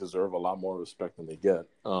 Like they deserve a lot more respect than they get.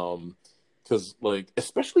 Because like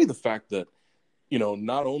especially the fact that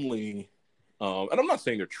not only, and I'm not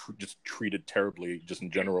saying they're just treated terribly just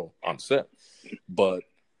in general on set, but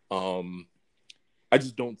um, I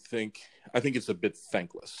just don't think I think it's a bit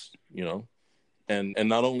thankless, and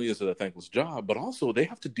not only is it a thankless job, but also they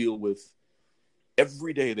have to deal with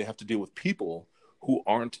every day. They have to deal with people who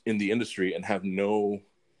aren't in the industry and have no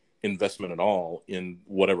investment at all in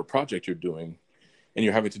whatever project you're doing, and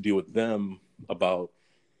you're having to deal with them about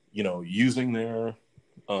using their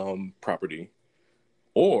property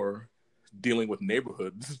or dealing with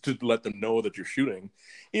neighborhoods to let them know that you're shooting,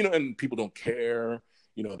 and people don't care.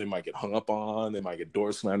 They might get hung up on, they might get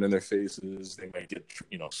doors slammed in their faces, they might get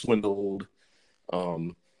swindled.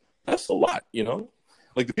 um that's a lot.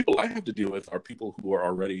 Like the people I have to deal with are people who are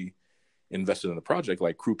already invested in the project,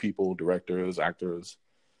 like crew people, directors, actors.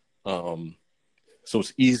 um so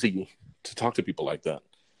it's easy to talk to people like that,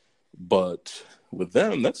 but with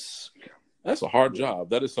them, that's a hard Yeah. job.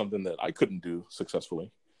 That is something that I couldn't do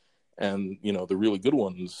successfully. And the really good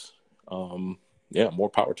ones, yeah, more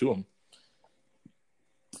power to them.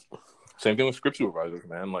 Same thing with script supervisors,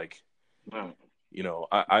 man. Like, Right.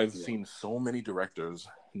 I've Yeah. seen so many directors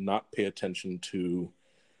not pay attention to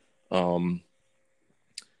um,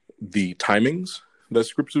 the timings that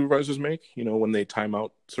script supervisors make. When they time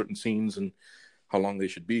out certain scenes and how long they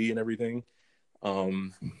should be and everything.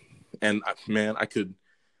 Um, and man, I could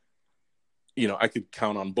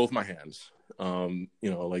count on both my hands.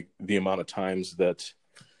 Like the amount of times that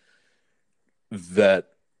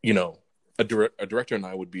a director and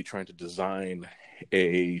I would be trying to design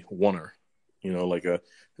a oneer, like a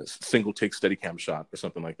single take Steadicam shot or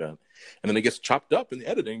something like that, and then it gets chopped up in the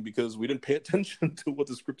editing because we didn't pay attention to what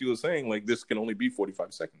the script was saying. Like this can only be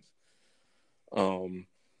 45 seconds.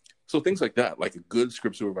 So things like that, like a good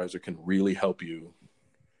script supervisor can really help you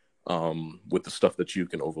with the stuff that you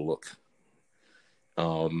can overlook.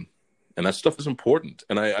 And that stuff is important.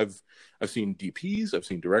 And I've seen DPs, I've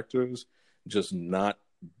seen directors just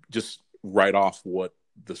write off what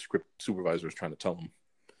the script supervisor is trying to tell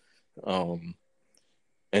them.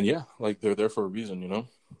 And yeah, like they're there for a reason.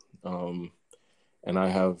 And I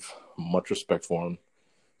have much respect for them,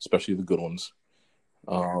 especially the good ones.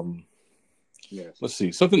 Yes. Let's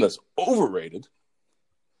see, something that's overrated.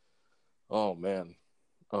 Oh man,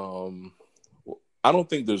 I don't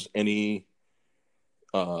think there's any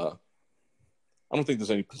I don't think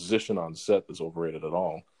there's any position on set that's overrated at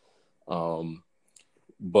all.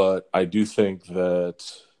 But I do think that,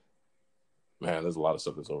 man, there's a lot of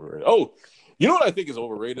stuff that's overrated. Oh, you know what I think is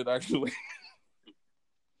overrated, actually?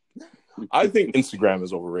 I think Instagram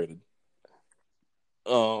is overrated.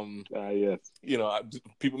 Yes.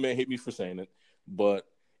 People may hate me for saying it, but,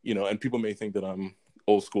 and people may think that I'm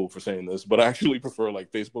old school for saying this, but I actually prefer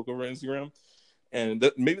like Facebook over Instagram.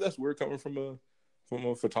 And maybe that's weird coming from a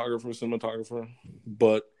photographer, cinematographer,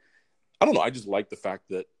 but I don't know. I just like the fact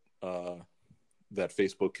that that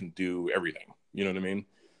Facebook can do everything. You know what I mean?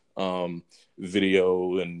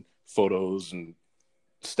 Video and photos and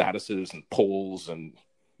statuses and polls, and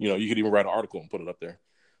you could even write an article and put it up there.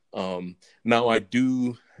 Now, I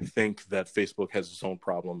do think that Facebook has its own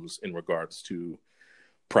problems in regards to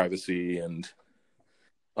privacy and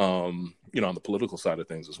on the political side of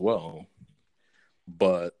things as well.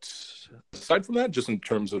 But aside from that, just in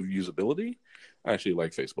terms of usability, I actually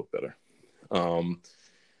like Facebook better.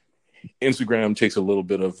 Instagram takes a little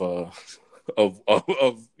bit of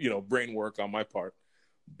brain work on my part,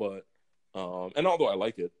 but and although I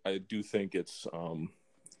like it, I do think it's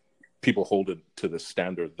people hold it to the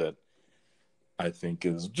standard that I think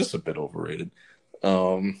is just a bit overrated.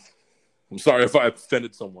 I'm sorry if I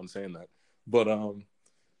offended someone saying that, but well,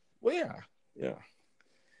 yeah.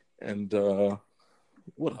 And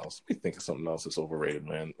what else? Let me think of something else that's overrated,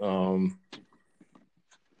 man.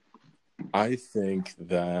 I think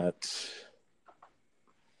that,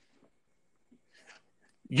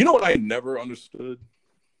 what I never understood?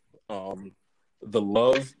 The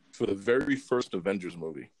love for the very first Avengers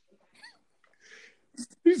movie.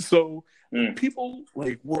 So people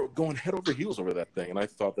were going head over heels over that thing, and I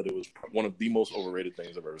thought that it was one of the most overrated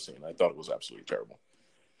things I've ever seen. I thought it was absolutely terrible.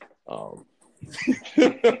 I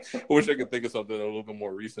wish I could think of something a little bit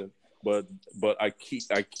more recent, but I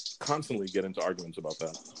constantly get into arguments about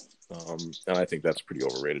that, and I think that's pretty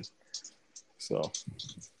overrated. So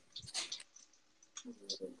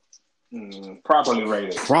properly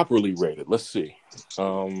rated. Let's see.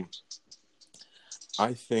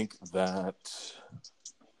 I think that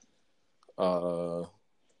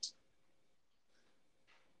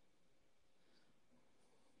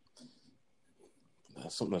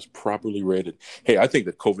that's something that's properly rated. Hey, I think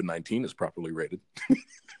that COVID-19 is properly rated.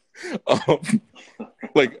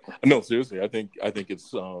 No, seriously, I think it's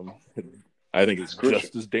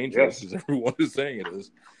just as dangerous as everyone is saying it is.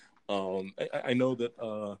 I know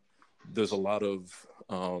that there's a lot of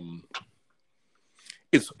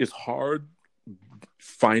it's hard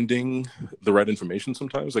finding the right information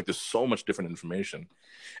sometimes. Like, there's so much different information,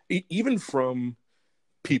 even from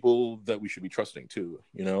people that we should be trusting too,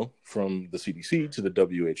 from the CDC to the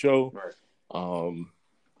WHO. Right.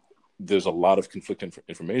 There's a lot of conflicting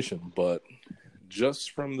information, but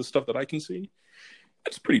just from the stuff that I can see,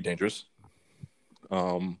 it's pretty dangerous.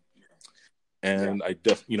 And I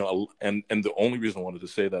and the only reason I wanted to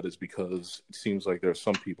say that is because it seems like there are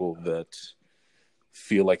some people that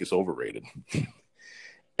feel like it's overrated.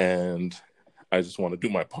 And I just want to do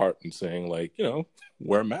my part in saying, like,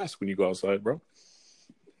 wear a mask when you go outside, bro.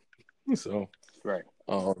 So, right.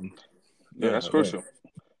 That's crucial. Right.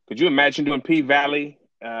 Could you imagine doing P-Valley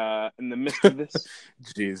in the midst of this?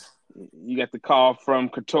 Jeez. You got the call from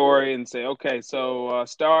Katori and say, okay, so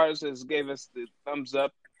Stars has gave us the thumbs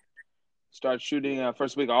up. Start shooting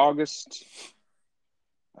first week of August.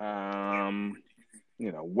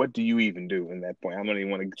 What do you even do in that point? I don't even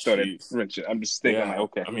want to throw that wrench. I'm just thinking,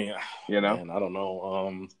 okay. I mean, man, I don't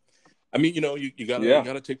know. You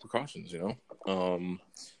gotta take precautions,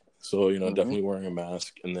 So, definitely wearing a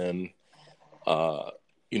mask, and then, the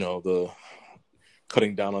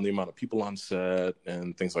cutting down on the amount of people on set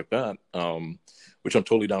and things like that, which I'm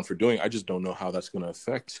totally down for doing. I just don't know how that's going to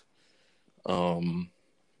affect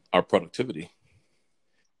our productivity.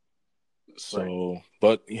 So, right.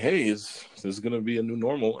 But hey, this is going to be a new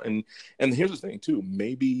normal. And here's the thing too,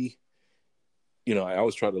 maybe, I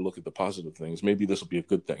always try to look at the positive things. Maybe this will be a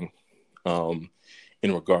good thing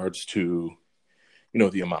in regards to,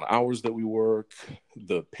 the amount of hours that we work,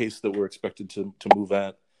 the pace that we're expected to move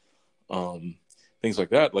at, things like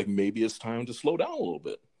that. Like, maybe it's time to slow down a little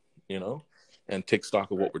bit, and take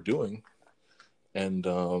stock of what we're doing and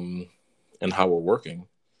how we're working.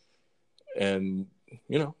 And,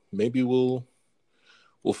 maybe we'll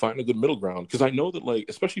find a good middle ground. Because I know that, like,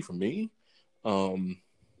 especially for me,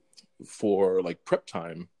 for like prep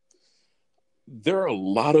time, there are a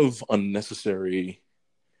lot of unnecessary,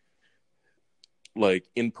 like,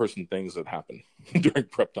 in-person things that happen during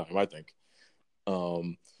prep time, I think.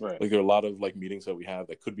 Right. Like there are a lot of like meetings that we have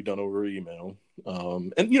that could be done over email.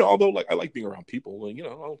 And although like I like being around people, and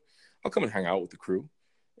I'll come and hang out with the crew,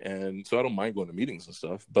 and so I don't mind going to meetings and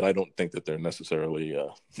stuff. But I don't think that they're necessarily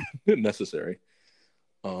necessary.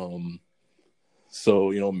 So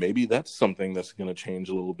maybe that's something that's going to change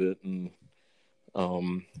a little bit, and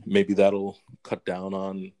maybe that'll cut down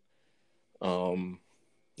on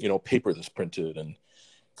paper that's printed, and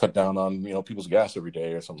cut down on people's gas every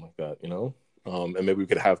day or something like that. And maybe we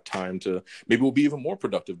could have time to. Maybe we'll be even more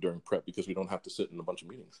productive during prep because we don't have to sit in a bunch of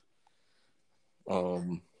meetings.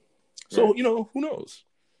 So Right. who knows?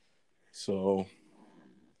 So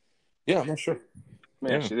yeah, I'm not sure.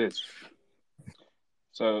 Yes, Yeah. it is.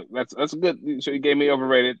 So that's a good. So you gave me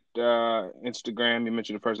overrated Instagram. You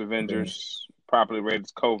mentioned the first Avengers, properly rated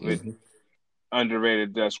as COVID, Mm-hmm.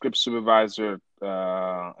 underrated script supervisor,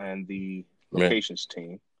 and the Yeah. locations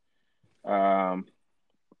team. I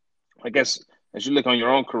guess as you look on your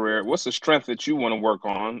own career, what's the strength that you want to work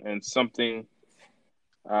on, and something,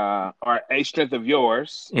 or a strength of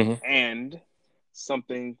yours, Mm-hmm. and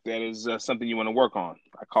something that is something you want to work on.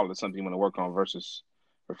 I call it something you want to work on versus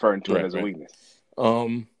referring to it Right. as a Right. weakness.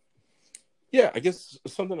 Yeah, I guess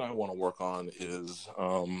something I want to work on is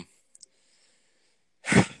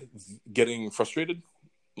getting frustrated.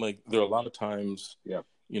 Like there are a lot of times, Yeah.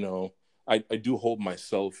 I do hold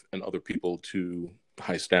myself and other people to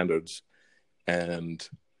high standards, and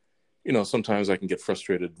sometimes I can get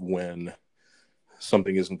frustrated when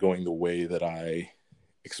something isn't going the way that I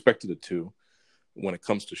expected it to when it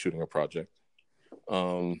comes to shooting a project.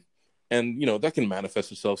 And that can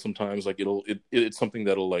manifest itself sometimes. Like it's something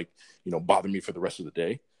that'll like bother me for the rest of the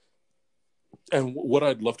day. And what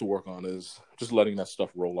I'd love to work on is just letting that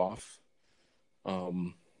stuff roll off,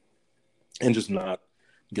 and just not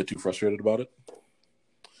get too frustrated about it.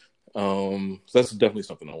 So that's definitely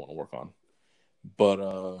something I want to work on. But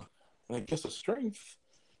I guess a strength,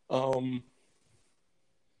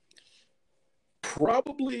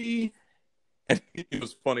 probably. And it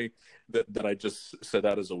was funny that I just said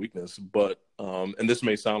that as a weakness, but and this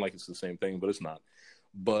may sound like it's the same thing, but it's not.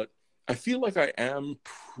 But I feel like I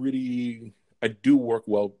do work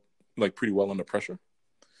well, like pretty well under pressure.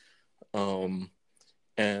 And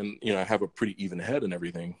I have a pretty even head and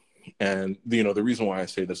everything. And the reason why I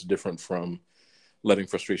say that's different from letting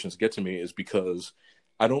frustrations get to me is because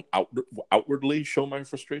I don't outwardly show my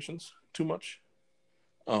frustrations too much.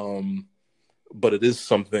 But it is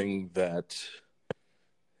something that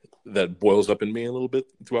boils up in me a little bit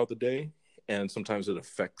throughout the day, and sometimes it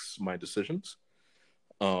affects my decisions.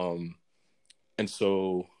 And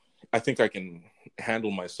so I think I can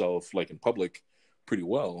handle myself like in public pretty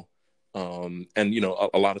well. And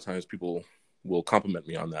a lot of times people will compliment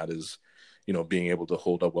me on that, is being able to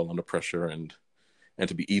hold up well under pressure, and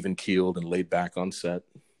to be even keeled and laid back on set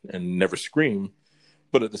and never scream.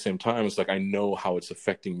 But at the same time, it's like I know how it's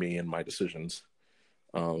affecting me and my decisions.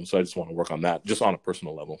 So I just want to work on that, just on a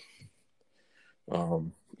personal level.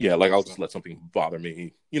 Yeah, like I'll just let something bother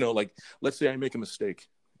me. Like let's say I make a mistake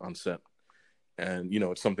on set, and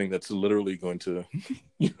it's something that's literally going to,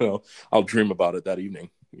 I'll dream about it that evening.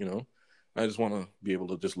 I just want to be able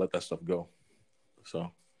to just let that stuff go.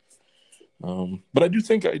 So, but I do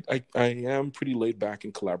think I am pretty laid back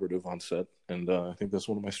and collaborative on set, and I think that's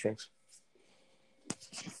one of my strengths.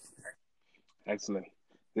 Excellent.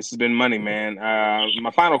 This has been money, man.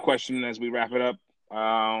 My final question as we wrap it up,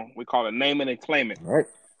 we call it name it and claim it. All right.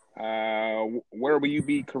 Where will you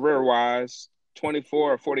be career-wise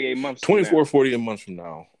 24 or 48 months from 24 now? or 48 months from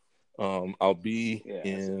now. I'll be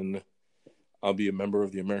Yeah, I'll be a member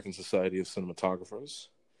of the American Society of Cinematographers,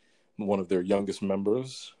 one of their youngest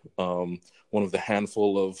members, one of the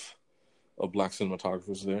handful of Black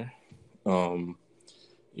cinematographers there. I'll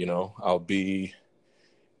be,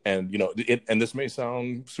 and and this may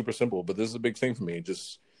sound super simple, but this is a big thing for me.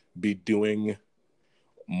 Just be doing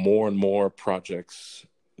more and more projects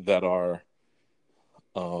that are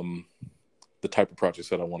the type of projects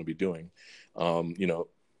that I want to be doing.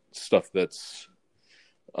 Stuff that's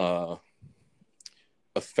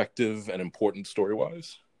effective and important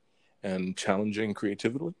story-wise, and challenging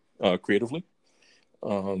creatively.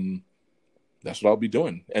 That's what I'll be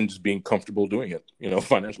doing, and just being comfortable doing it.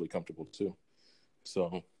 Financially comfortable too.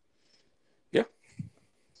 So, yeah.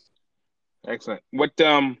 excellent. What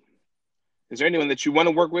is there anyone that you want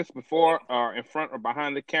to work with before or in front or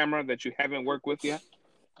behind the camera that you haven't worked with yet?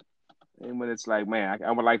 Anyone that's like, man,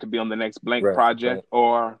 I would like to be on the next blank Right. project,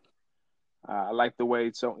 or I like the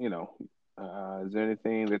way. So is there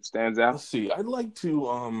anything that stands out? Let's see. I'd like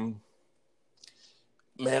to.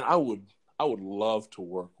 Man, I would love to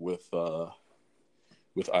work with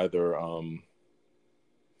either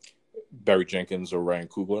Barry Jenkins or Ryan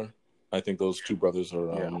Coogler. I think those two brothers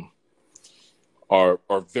Yeah. Are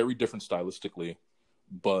very different stylistically,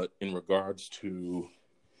 but in regards to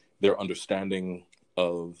their understanding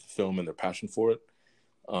of film and their passion for it,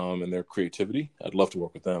 and their creativity, I'd love to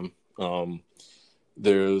work with them.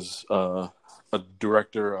 There's a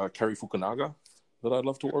director, Cary Fukunaga, that I'd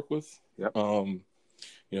love to work with. Yep.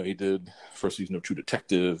 He did first season of True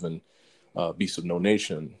Detective and Beasts of No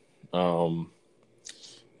Nation. And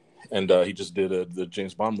he just did the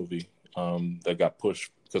James Bond movie that got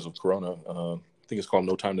pushed because of Corona. I think it's called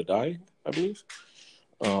No Time to Die, I believe.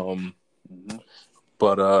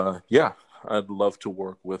 But yeah, I'd love to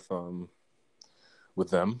work with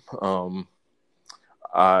them.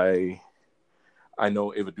 I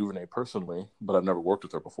know Ava DuVernay personally, but I've never worked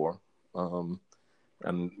with her before. And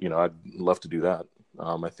I'd love to do that.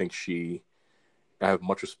 I think I have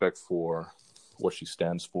much respect for what she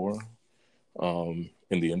stands for in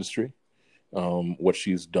the industry, what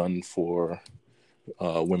she's done for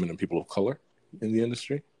women and people of color in the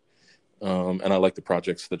industry. And I like the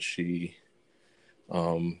projects that she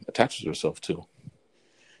attaches herself to.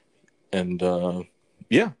 And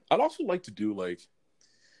yeah, I'd also like to do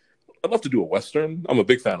I'd love to do a Western. I'm a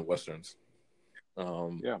big fan of Westerns.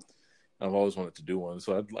 Yeah. I've always wanted to do one,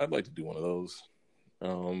 so I'd like to do one of those.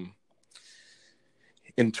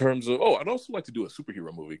 In terms of, I'd also like to do a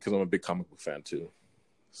superhero movie because I'm a big comic book fan too.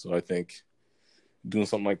 So I think doing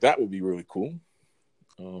something like that would be really cool.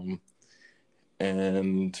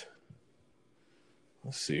 And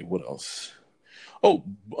let's see, what else?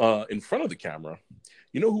 In front of the camera,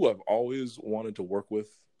 you know who I've always wanted to work with?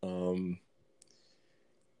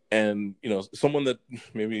 And, someone that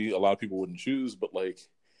maybe a lot of people wouldn't choose, but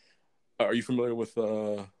are you familiar with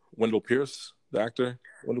Wendell Pierce, the actor?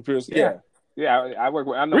 Wendell Pierce? Yeah. I work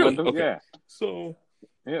with. I know really? Wendell. Okay. Yeah. So,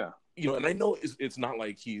 yeah, and I know it's not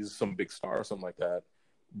like he's some big star or something like that,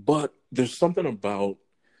 but there's something about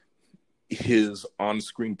his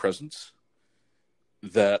on-screen presence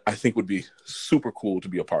that I think would be super cool to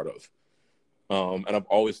be a part of. And I've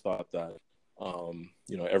always thought that,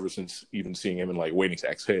 ever since even seeing him in Waiting to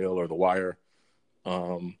Exhale or The Wire,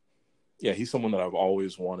 he's someone that I've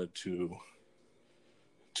always wanted to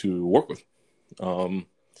work with.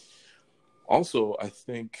 Also, I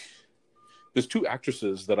think there's two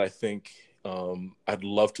actresses that I think I'd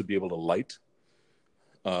love to be able to light,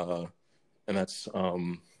 and that's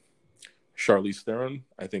Charlize Theron.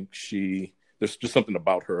 I think there's just something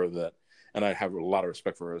about her and I have a lot of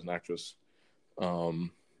respect for her as an actress.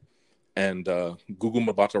 And Gugu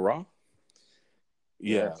Mbatha-Raw.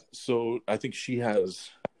 Yeah. So I think she has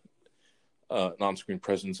an on-screen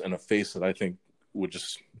presence and a face that I think I would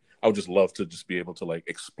just love to just be able to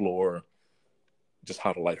explore just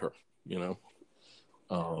how to light her,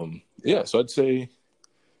 So I'd say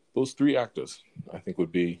those three actors I think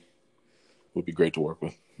would be great to work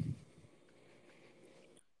with.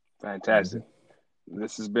 Fantastic.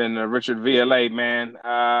 This has been Richard VLA, man.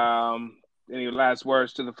 Any last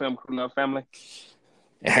words to the Film Crew Love family?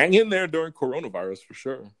 Hang in there during coronavirus for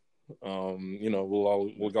sure. We'll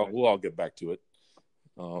all get back to it.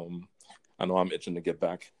 I know I'm itching to get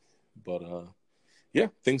back, but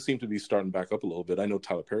things seem to be starting back up a little bit. I know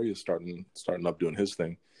Tyler Perry is starting up doing his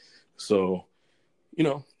thing, so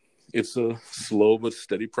it's a slow but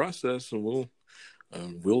steady process, and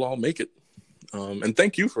we'll all make it. And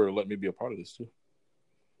thank you for letting me be a part of this too.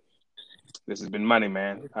 This has been Money,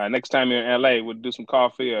 man. Next time you're in LA, we'll do some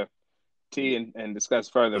coffee or tea and discuss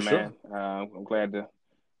further, for man. Sure. I'm glad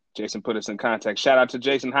Jason put us in contact. Shout out to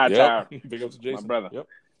Jason Hightower. Yep. Big up to Jason, my brother. Yep.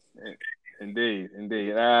 Indeed.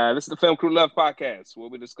 This is the Film Crew Love Podcast, where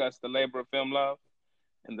we discuss the labor of film love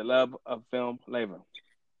and the love of film labor.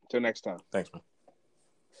 Until next time. Thanks, man.